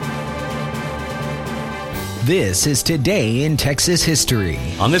This is Today in Texas History.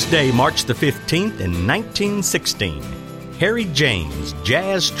 On this day, March the 15th in 1916, Harry James,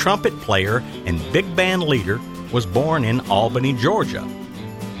 jazz trumpet player and big band leader, was born in Albany, Georgia.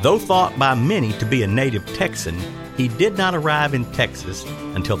 Though thought by many to be a native Texan, he did not arrive in Texas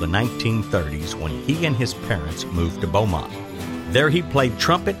until the 1930s when he and his parents moved to Beaumont. There he played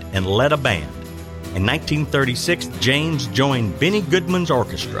trumpet and led a band. In 1936, James joined Benny Goodman's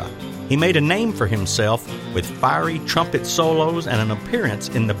orchestra. He made a name for himself with fiery trumpet solos and an appearance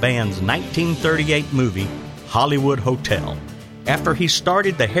in the band's 1938 movie, Hollywood Hotel. After he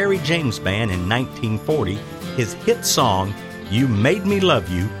started the Harry James Band in 1940, his hit song, You Made Me Love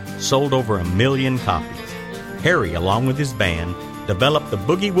You, sold over 1 million copies. Harry, along with his band, developed the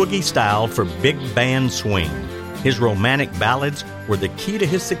boogie-woogie style for big band swing. His romantic ballads were the key to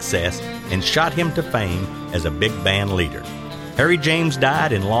his success and shot him to fame as a big band leader. Harry James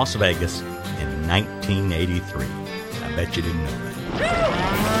died in Las Vegas in 1983. I bet you didn't know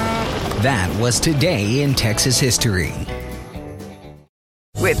that. That was Today in Texas History.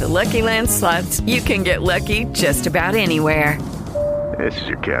 With the Lucky Land Slots, you can get lucky just about anywhere. This is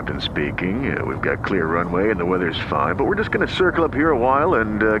your captain speaking. We've got clear runway and the weather's fine, but we're just going to circle up here a while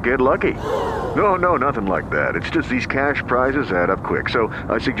and get lucky. No, nothing like that. It's just these cash prizes add up quick. So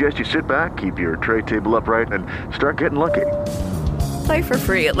I suggest you sit back, keep your tray table upright, and start getting lucky. Play for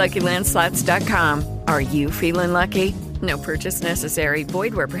free at LuckyLandSlots.com. Are you feeling lucky? No purchase necessary.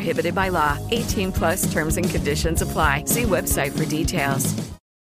 Void where prohibited by law. 18+ terms and conditions apply. See website for details.